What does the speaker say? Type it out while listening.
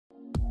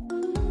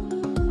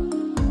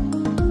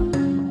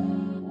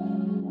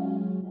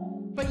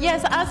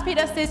Yes, as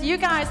Peter says, you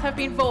guys have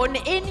been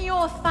voting in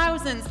your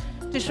thousands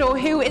to show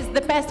who is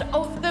the best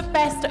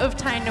of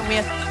Tyne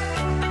Weir.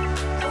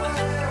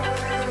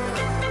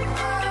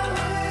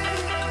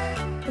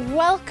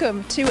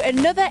 Welcome to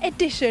another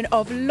edition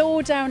of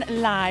Lowdown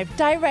Live,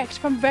 direct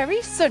from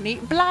very sunny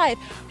Blythe.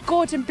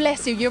 Gordon,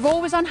 bless you, you're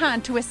always on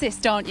hand to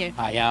assist, aren't you?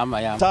 I am.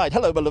 Tide,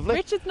 hello, my lovely.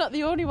 Richard's not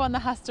the only one that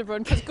has to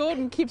run, because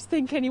Gordon keeps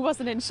thinking he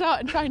wasn't in shot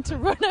and trying to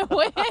run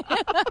away.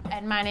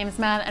 And my name's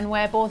Mel, and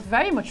we're both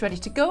very much ready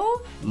to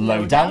go.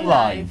 Lowdown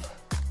Live.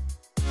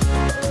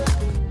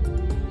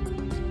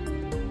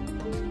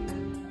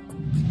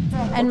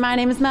 And my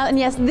name is Mel, and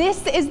yes,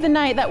 this is the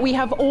night that we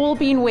have all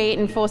been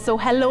waiting for. So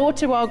hello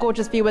to our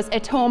gorgeous viewers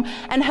at home,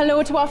 and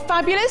hello to our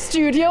fabulous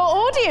studio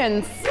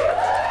audience.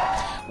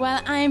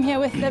 Well, I am here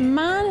with the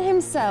man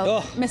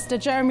himself, Mr.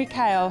 Jeremy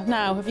Kyle.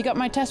 Now, have you got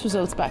my test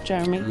results back,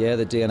 Jeremy? Yeah,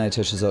 the DNA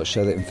test results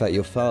show that, in fact,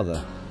 your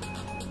father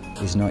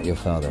is not your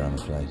father, I'm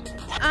afraid.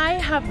 I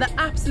have the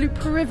absolute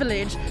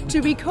privilege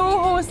to be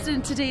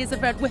co-hosting today's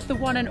event with the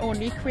one and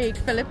only Craig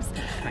Phillips.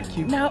 Thank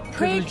you. Now,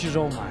 Craig... Privilege is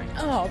all mine.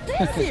 Oh,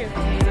 bless you.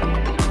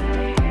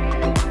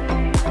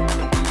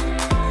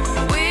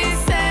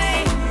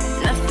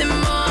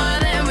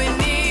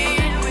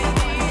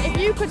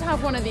 You could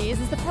have one of these.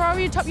 Is the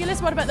Ferrari top of your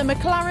list? What about the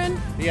McLaren?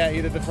 Yeah,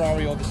 either the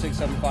Ferrari or the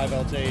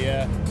 675 LT,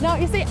 yeah. Now,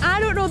 you see, I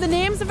don't know the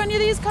names of any of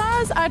these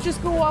cars. I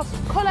just go off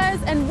colours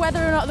and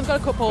whether or not they've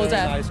got a cup holder.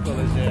 Very nice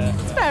colours, yeah.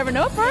 It's fair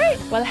enough, right?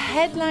 Well,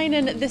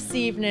 headlining this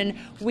evening,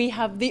 we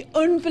have the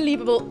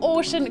unbelievable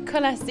ocean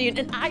colour scene,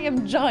 and I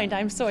am joined.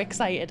 I'm so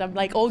excited. I'm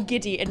like all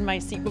giddy in my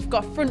seat. We've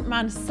got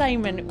frontman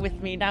Simon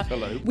with me now.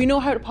 Hello. We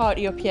know how to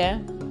party up here,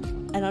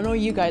 and I know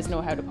you guys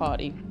know how to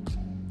party.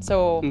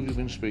 So... Who have you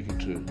been speaking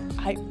to?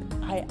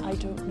 I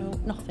don't know,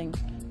 nothing.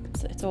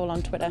 It's all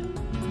on Twitter.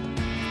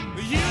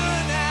 You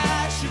and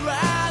I should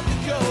ride the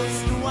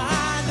coast and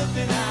wind up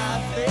in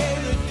our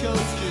favorite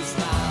coast just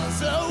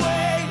miles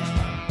away.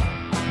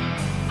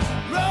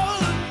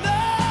 Rolling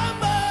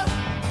number,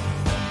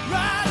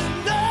 riding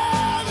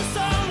down the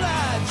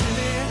sunlight.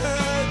 Jimmy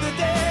heard the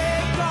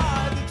day,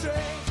 ride the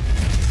train.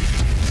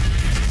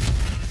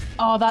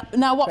 Oh, that.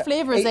 Now, what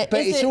flavour is it?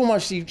 But it's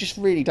almost, you just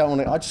really don't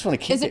want to, I just want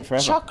to keep it forever.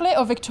 Is it chocolate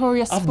or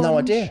Victoria Sponge? I've no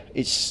idea.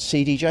 It's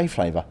CDJ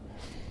flavour.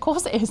 Of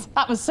course it is.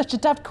 That was such a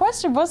daft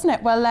question, wasn't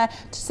it? Well, to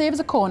save us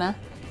a corner.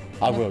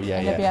 I will, yeah.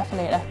 I'll be here for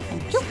later.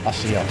 Thank you. I'll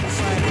see you. Right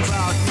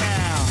about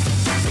now,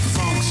 the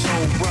funk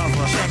soul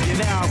brother. Check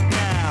it out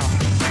now,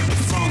 the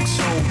funk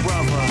soul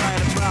brother.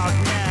 Right about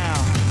now,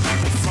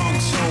 the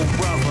funk soul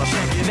brother.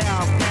 Check it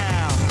out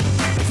now,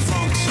 the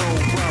funk soul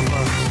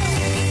brother.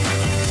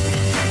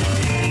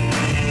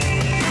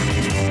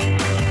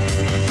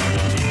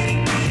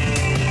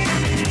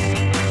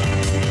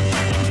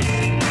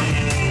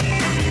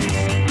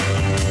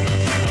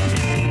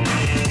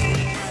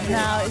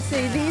 Now,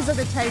 see, these are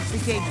the types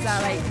of gigs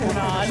I like putting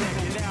on.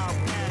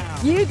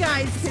 You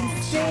guys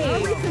can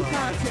sing. We can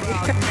party.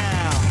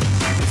 Now,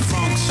 the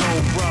funk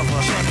soul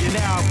brother. Check it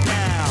out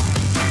now,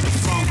 the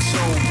funk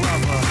soul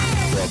brother.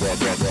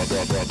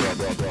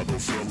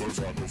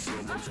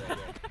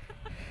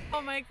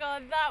 Oh my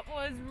God, that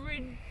was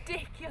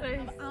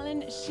ridiculous.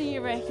 Alan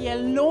Shearer here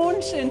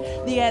launching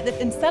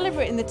and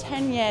celebrating the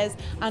 10 years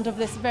and of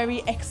this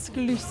very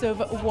exclusive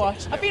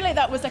watch. I feel like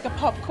that was like a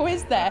pop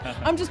quiz there.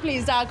 I'm just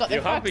pleased I got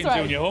the facts right. You have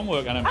been doing your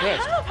homework and I'm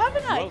impressed. I have,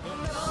 haven't I? Well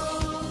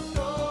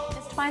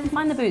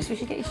Find the boots. We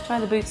should get you to try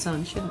the boots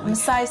on, shouldn't we? I'm a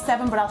size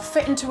 7, but I'll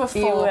fit into a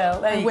 4. You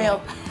will. I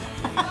will.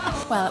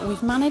 Well,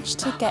 we've managed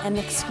to get an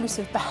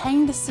exclusive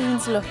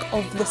behind-the-scenes look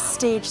of the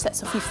stage set.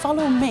 So if you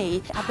follow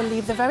me, I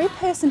believe the very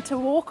person to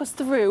walk us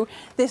through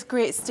this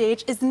great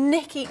stage is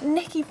Nikki.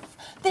 Nikki,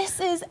 this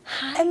is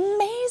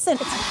amazing.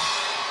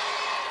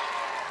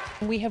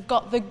 We have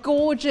got the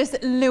gorgeous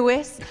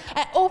Lewis.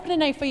 Opening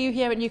night for you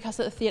here at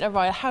Newcastle at the Theatre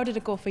Royal. How did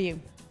it go for you?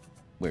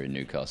 We're in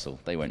Newcastle.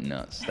 They went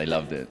nuts. They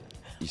loved it.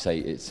 You say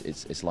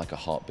it's like a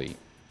heartbeat.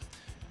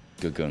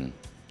 Gugun.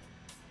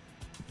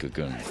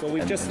 Gugun. Well,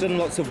 we've just done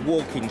lots of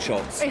walking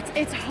shots.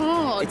 It's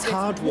hard. It's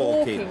hard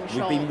walking.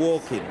 We've been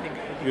walking,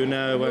 you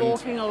know, and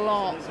walking a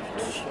lot.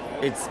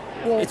 It's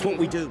what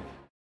we do.